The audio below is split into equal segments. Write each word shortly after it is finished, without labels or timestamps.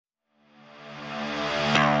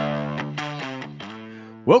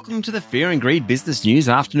Welcome to the Fear and Greed Business News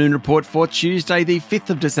Afternoon Report for Tuesday, the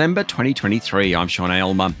 5th of December 2023. I'm Sean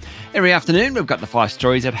Aylmer. Every afternoon, we've got the 5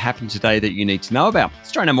 stories that happened today that you need to know about.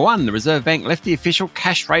 Story number 1, the Reserve Bank left the official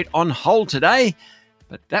cash rate on hold today,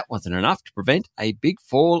 but that wasn't enough to prevent a big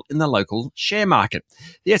fall in the local share market.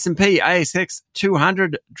 The S&P ASX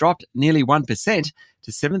 200 dropped nearly 1%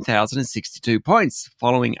 to 7,062 points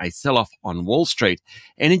following a sell-off on Wall Street.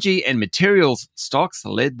 Energy and materials stocks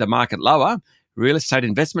led the market lower. Real estate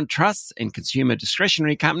investment trusts and consumer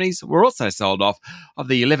discretionary companies were also sold off. Of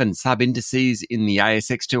the 11 sub-indices in the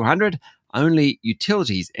ASX 200, only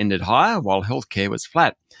utilities ended higher, while healthcare was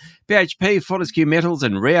flat. BHP, Fortescue Metals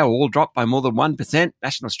and Rio all dropped by more than 1%.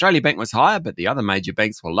 National Australia Bank was higher, but the other major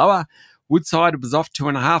banks were lower. Woodside was off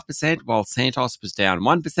 2.5%, while Santos was down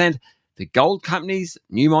 1%. The gold companies,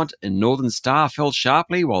 Newmont and Northern Star, fell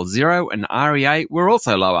sharply, while Xero and REA were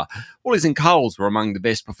also lower. Woolies and Coles were among the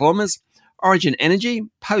best performers. Origin Energy,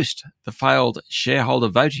 post the failed shareholder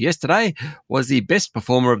vote yesterday, was the best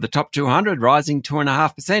performer of the top 200, rising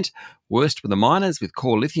 2.5%. Worst were the miners, with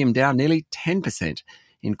Core Lithium down nearly 10%.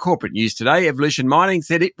 In corporate news today, Evolution Mining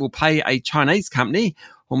said it will pay a Chinese company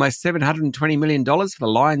almost $720 million for the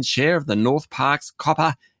lion's share of the North Parkes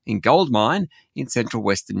copper and gold mine in central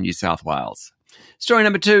western New South Wales. Story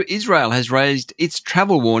number 2, Israel has raised its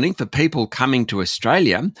travel warning for people coming to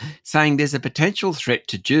Australia, saying there's a potential threat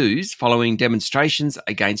to Jews following demonstrations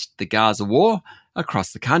against the Gaza war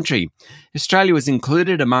across the country. Australia was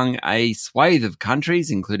included among a swathe of countries,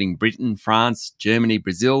 including Britain, France, Germany,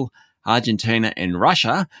 Brazil, Argentina and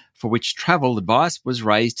Russia, for which travel advice was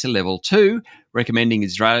raised to level 2, recommending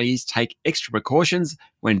Israelis take extra precautions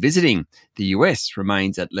when visiting. The US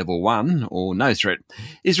remains at level 1, or no threat.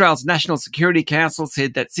 Israel's National Security Council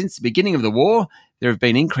said that since the beginning of the war, there have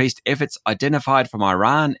been increased efforts identified from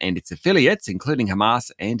Iran and its affiliates, including Hamas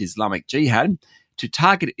and Islamic Jihad, to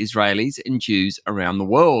target Israelis and Jews around the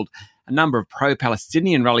world. A number of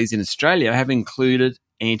pro-Palestinian rallies in Australia have included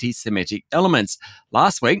anti-Semitic elements.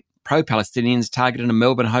 Last week, pro-Palestinians targeted a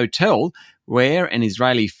Melbourne hotel where an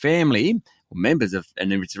Israeli family, or members of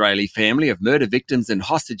an Israeli family of murder victims and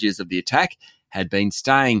hostages of the attack, had been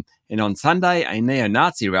staying. And on Sunday, a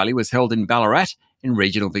neo-Nazi rally was held in Ballarat in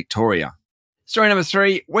regional Victoria. Story number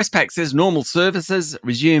 3, Westpac says normal services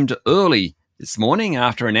resumed early this morning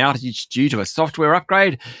after an outage due to a software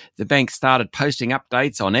upgrade. The bank started posting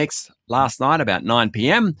updates on X last night about 9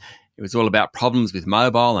 p.m. It was all about problems with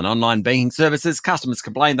mobile and online banking services. Customers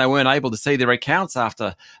complained they weren't able to see their accounts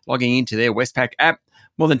after logging into their Westpac app.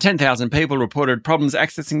 More than 10,000 people reported problems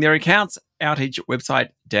accessing their accounts, outage website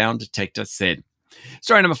Down Detector said.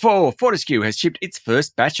 Story number 4, Fortescue has shipped its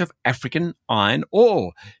first batch of African iron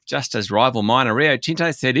ore, just as rival miner Rio Tinto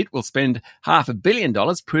said it will spend $500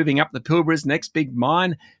 million proving up the Pilbara's next big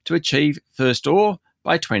mine to achieve first ore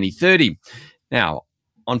by 2030. Now,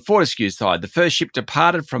 on Fortescue's side, the first ship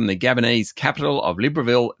departed from the Gabonese capital of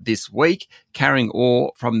Libreville this week, carrying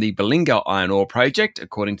ore from the Belinga iron ore project,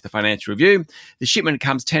 according to the Financial Review. The shipment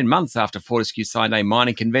comes 10 months after Fortescue signed a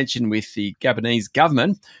mining convention with the Gabonese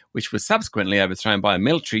government, which was subsequently overthrown by a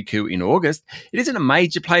military coup in August. It isn't a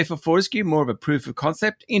major play for Fortescue, more of a proof of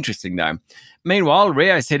concept. Interesting, though. Meanwhile,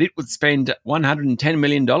 Rio said it would spend $110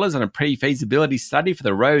 million on a pre-feasibility study for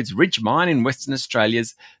the Rhodes Ridge mine in Western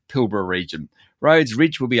Australia's Pilbara region. Rhodes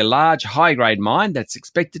Ridge will be a large, high-grade mine that's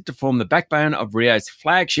expected to form the backbone of Rio's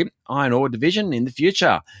flagship iron ore division in the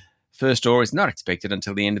future. First ore is not expected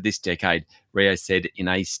until the end of this decade, Rio said in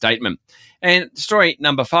a statement. And story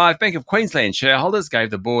number 5, Bank of Queensland shareholders gave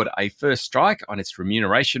the board a first strike on its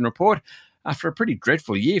remuneration report. After a pretty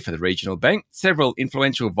dreadful year for the regional bank, several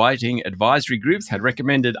influential voting advisory groups had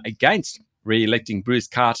recommended against re-electing Bruce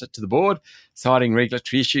Carter to the board, citing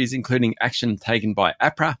regulatory issues including action taken by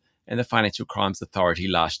APRA and the Financial Crimes Authority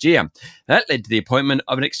last year. That led to the appointment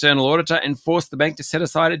of an external auditor and forced the bank to set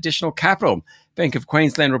aside additional capital. Bank of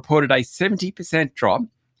Queensland reported a 70% drop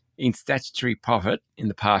in statutory profit in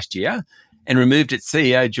the past year and removed its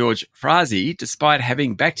CEO, George Frazee, despite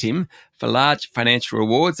having backed him for large financial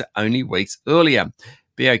rewards only weeks earlier.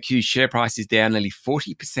 BOQ's share price is down nearly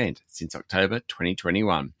 40% since October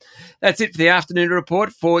 2021. That's it for the afternoon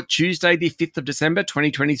report for Tuesday, the 5th of December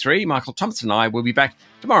 2023. Michael Thompson and I will be back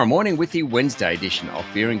tomorrow morning with the Wednesday edition of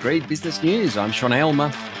Fear and Greed Business News. I'm Sean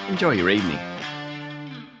Aylmer. Enjoy your evening.